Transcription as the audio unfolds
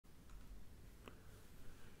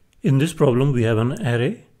In this problem, we have an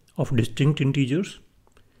array of distinct integers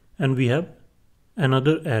and we have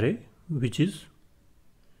another array which is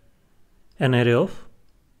an array of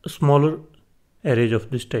smaller arrays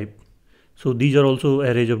of this type. So these are also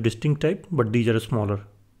arrays of distinct type, but these are smaller.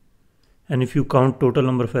 And if you count total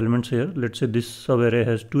number of elements here, let's say this subarray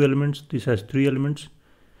has 2 elements, this has 3 elements,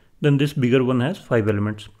 then this bigger one has 5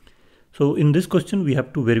 elements. So in this question, we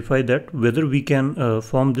have to verify that whether we can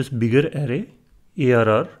form this bigger array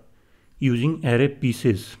ARR using array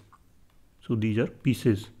pieces. So these are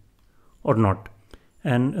pieces or not.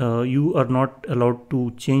 And you are not allowed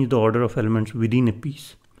to change the order of elements within a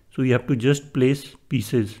piece. So you have to just place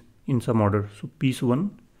pieces in some order. So piece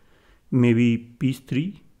 1, maybe piece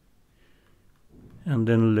 3, and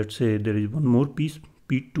then let's say there is one more piece,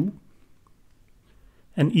 P2,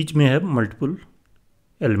 and each may have multiple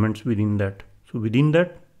elements within that. So within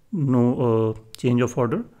that, no change of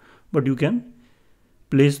order, but you can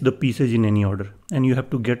place the pieces in any order and you have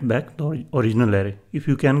to get back the original array. If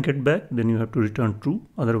you can get back, then you have to return true,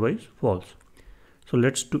 otherwise false. So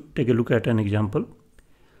let's take a look at an example.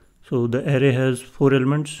 So the array has 4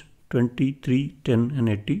 elements, 20, 3, 10 and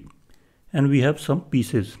 80, and we have some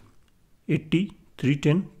pieces, 80, 3,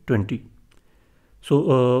 10, 20.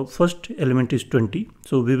 So first element is 20.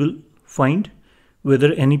 So we will find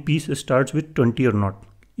whether any piece starts with 20 or not.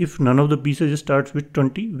 If none of the pieces starts with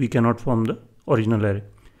 20, we cannot form the original array.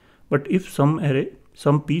 But if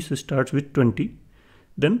some piece starts with 20,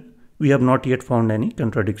 then we have not yet found any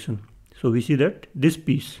contradiction. So we see that this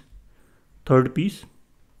piece, third piece,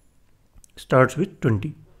 starts with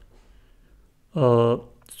 20.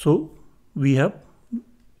 So we have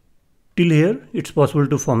till here it's possible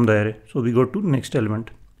to form the array. So we go to next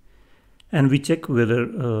element and we check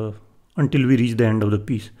whether until we reach the end of the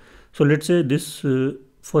piece. So let's say this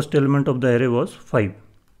first element of the array was 5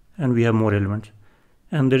 and we have more elements,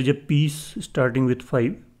 and there is a piece starting with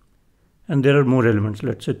 5 and there are more elements,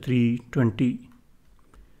 let's say 3, 20.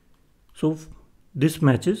 So this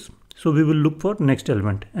matches. So we will look for next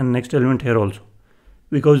element and next element here also,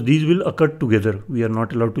 because these will occur together. We are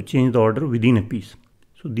not allowed to change the order within a piece.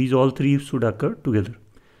 So these all three should occur together.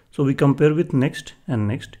 So we compare with next and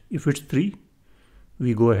next. If it's 3,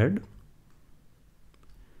 we go ahead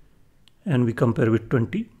and we compare with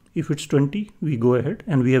 20. If it's 20, we go ahead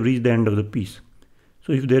and we have reached the end of the piece.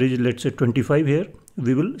 So if there is, let's say 25 here,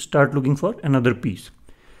 we will start looking for another piece.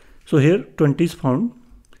 So here 20 is found.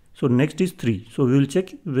 So next is 3. So we will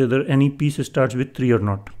check whether any piece starts with 3 or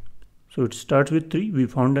not. So it starts with 3. We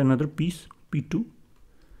found another piece, P2.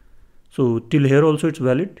 So till here also it's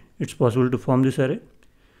valid. It's possible to form this array.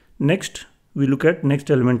 Next, we look at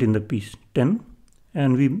next element in the piece, 10,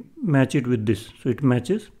 and we match it with this. So it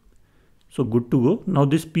matches. So good to go. Now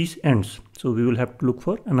this piece ends. So we will have to look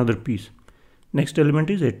for another piece. Next element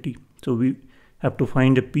is 80. So we have to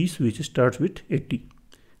find a piece which starts with 80.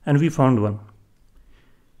 And we found one.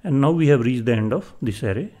 And now we have reached the end of this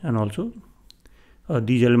array, and also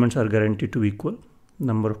these elements are guaranteed to equal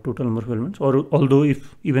total number of elements, or although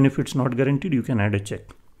even if it's not guaranteed, you can add a check.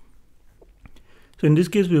 So in this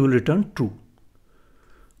case we will return true.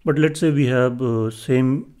 But let's say we have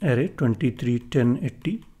same array 23, 10,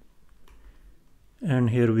 80, and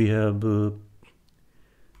here we have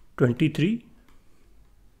 23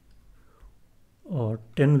 or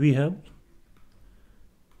 10 we have,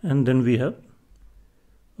 and then we have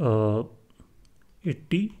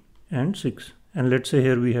 80 and 6, and let's say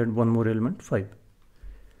here we had one more element, 5.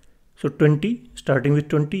 So 20, starting with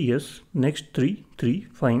 20, yes. Next 3,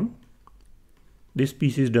 fine. This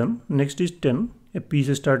piece is done. Next is 10, a piece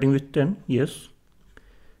starting with 10, yes.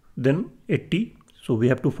 Then 80, so we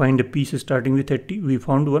have to find a piece starting with 80. We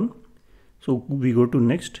found one. So we go to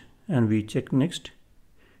next and we check next.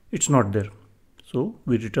 It's not there. So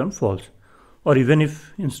we return false. Or even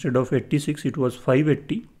if instead of 86 it was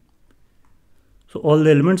 580. So all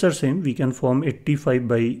the elements are same. We can form 85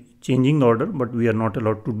 by changing the order, but we are not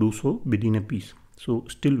allowed to do so within a piece. So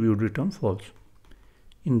still we would return false.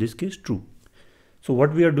 In this case, true. So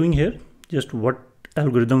what we are doing here, just what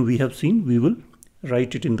algorithm we have seen, we will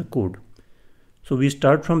write it in the code. So we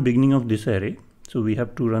start from beginning of this array. So we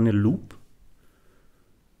have to run a loop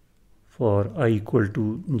for I equal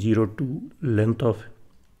to 0 to length of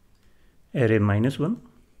array -1.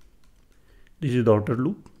 This is the outer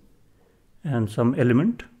loop, and some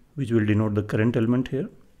element which will denote the current element here.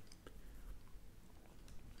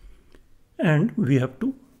 And we have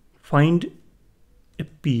to find a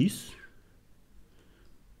piece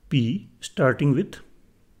P starting with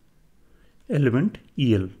element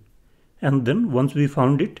EL. And then once we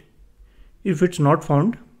found it, if it's not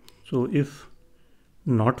found, so if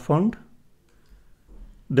not found,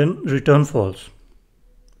 then return false.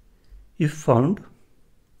 If found,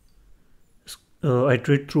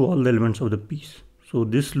 iterate through all the elements of the piece. So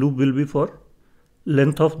this loop will be for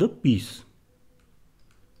length of the piece,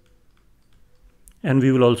 and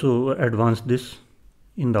we will also advance this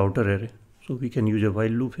in the outer array. So we can use a while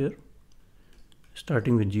loop here,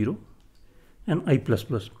 starting with 0 and I++.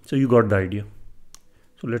 So you got the idea.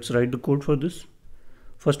 So let's write the code for this.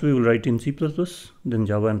 First we will write in C++, then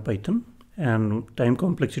Java and Python, and time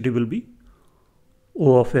complexity will be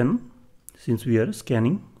O of n, since we are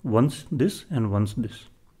scanning once this and once this.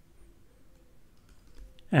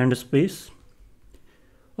 And space,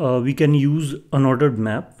 we can use unordered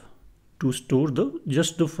map to store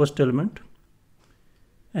just the first element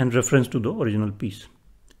and reference to the original piece.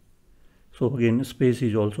 So again, space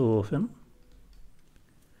is also O of n.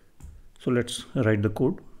 So let's write the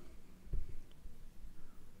code.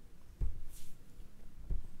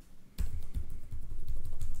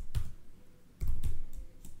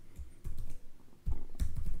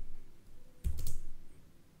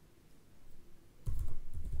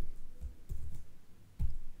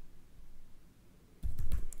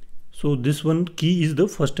 So this one key is the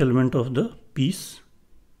first element of the piece.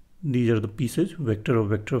 These are the pieces, vector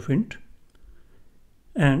of int,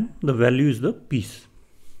 and the value is the piece.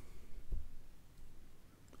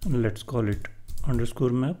 And let's call it underscore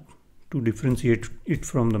map to differentiate it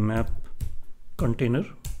from the map container.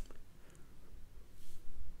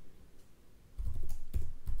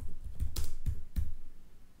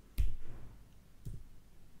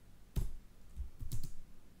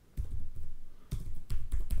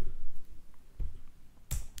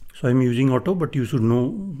 So I'm using auto, but you should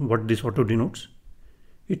know what this auto denotes.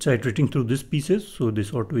 It's iterating through these pieces, so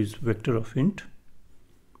this auto is vector of int.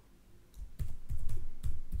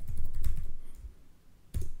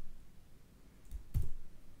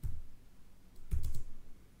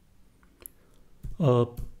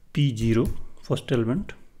 P0 first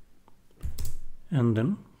element, and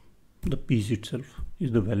then the piece itself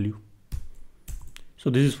is the value.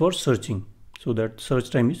 So this is for searching, so that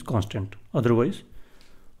search time is constant. Otherwise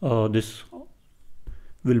this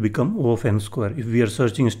will become O of n square if we are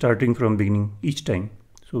searching starting from beginning each time.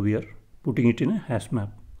 So we are putting it in a hash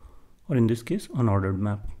map, or in this case unordered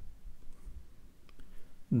map.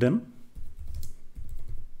 Then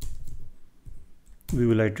we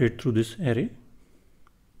will iterate through this array,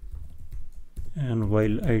 and while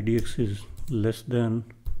idx is less than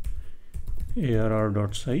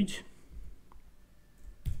arr.size,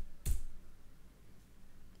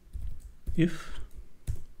 if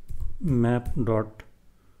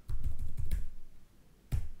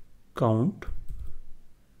map.count,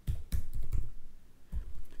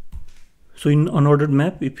 so in unordered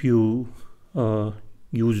map, if you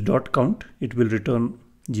use .count, it will return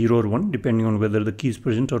 0 or 1 depending on whether the key is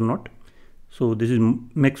present or not. So this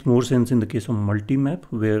makes more sense in the case of multi-map,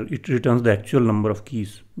 where it returns the actual number of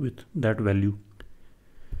keys with that value.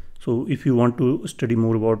 So if you want to study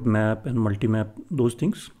more about map and multi-map, those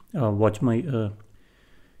things, watch my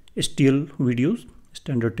STL videos,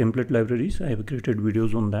 standard template libraries. I have created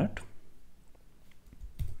videos on that.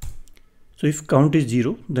 So if count is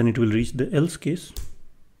 0, then it will reach the else case.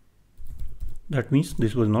 That means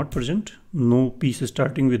this was not present, no piece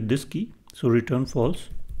starting with this key, so return false.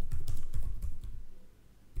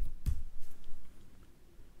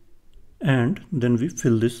 And then we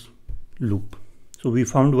fill this loop. So we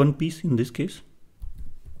found one piece in this case.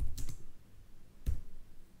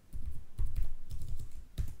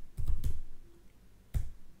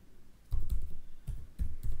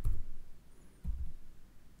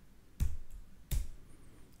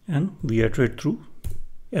 And we iterate through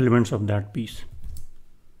elements of that piece.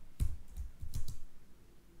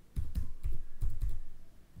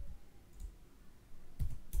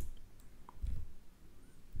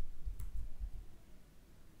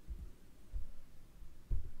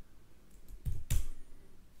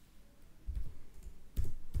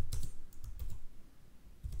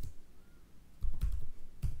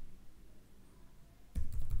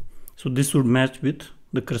 So this should match with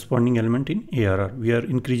the corresponding element in ARR. We are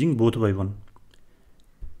increasing both by 1.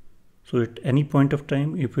 So at any point of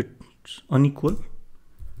time, if it's unequal,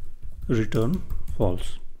 return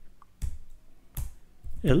false.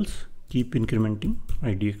 Else keep incrementing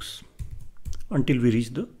idx until we reach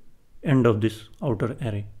the end of this outer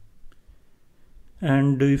array.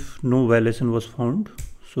 And if no violation was found,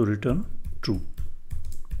 so return true.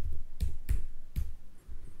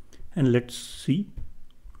 And let's see.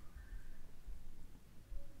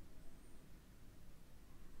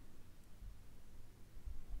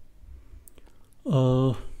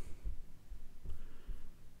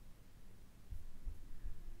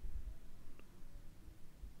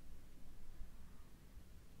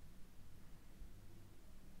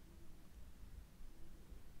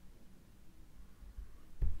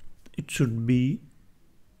 should be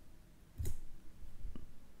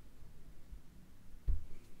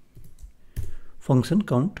function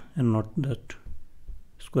count and not that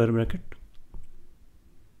square bracket.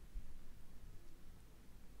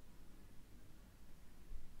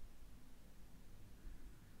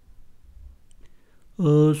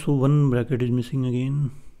 So one bracket is missing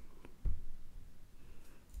again.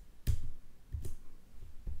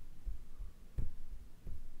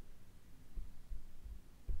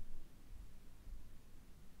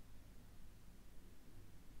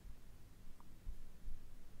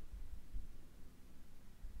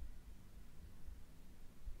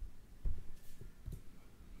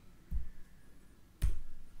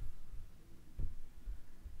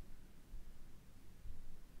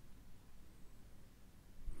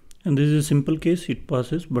 And this is a simple case, it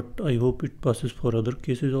passes, but I hope it passes for other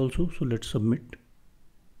cases also. So let's submit.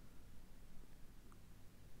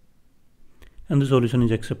 And the solution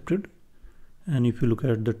is accepted. And if you look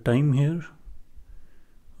at the time here,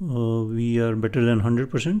 we are better than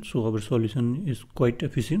 100%. So our solution is quite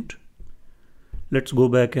efficient. Let's go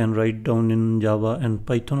back and write down in Java and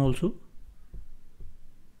Python also.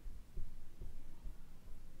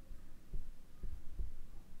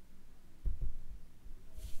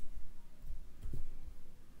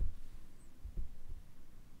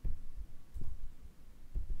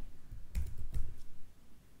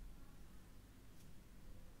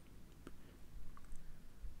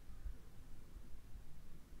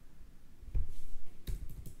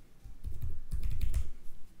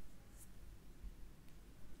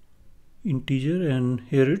 Integer, and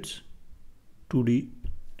here it's 2D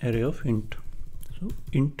array of int. So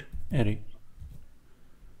int array.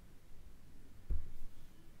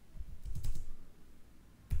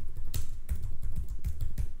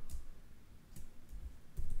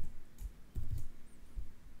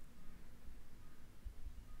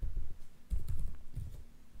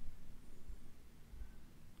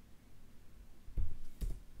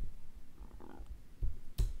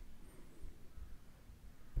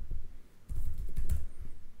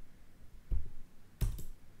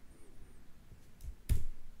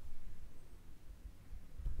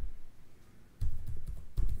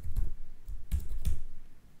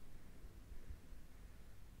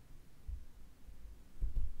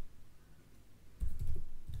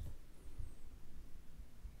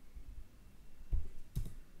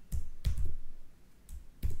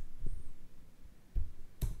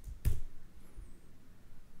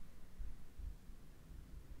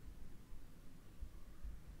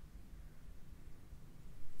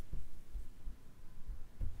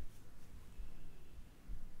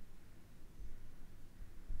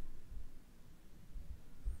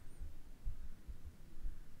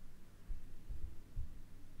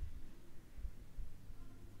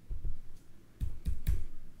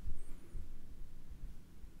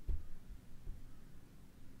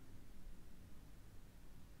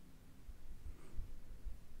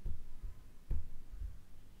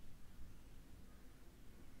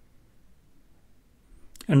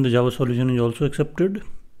 And the Java solution is also accepted.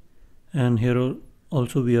 And here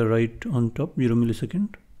also we are right on top, 0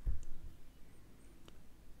 millisecond.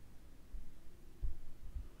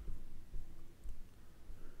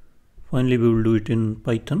 Finally, we will do it in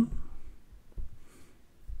Python.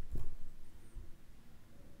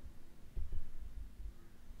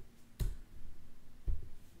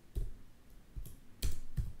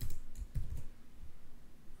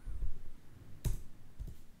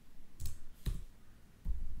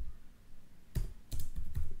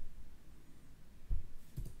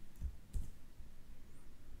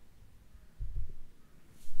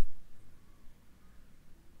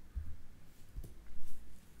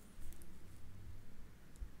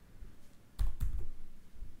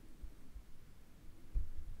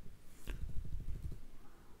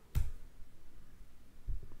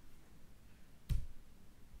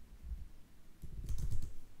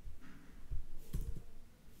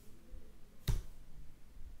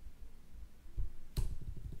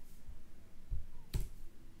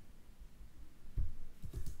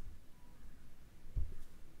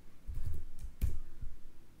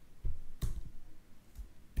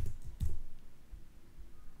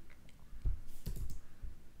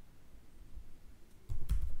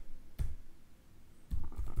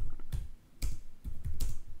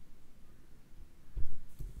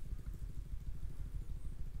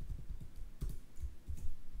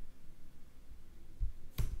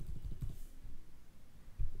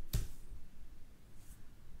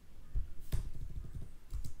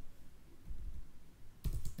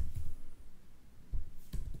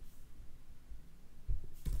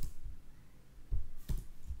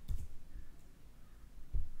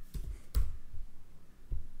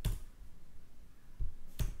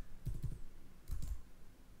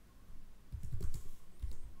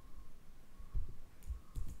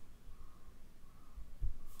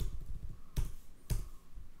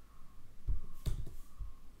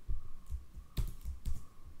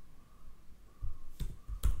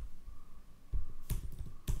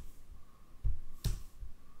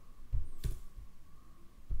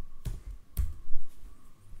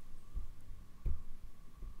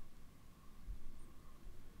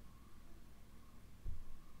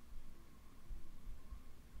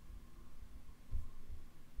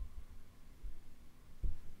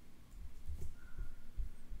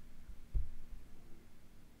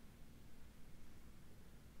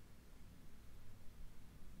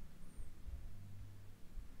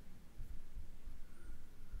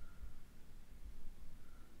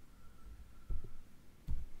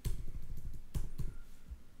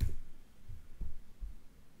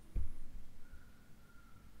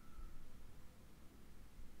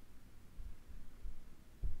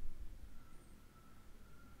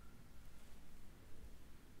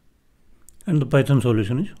 and the Python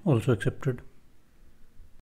solution is also accepted.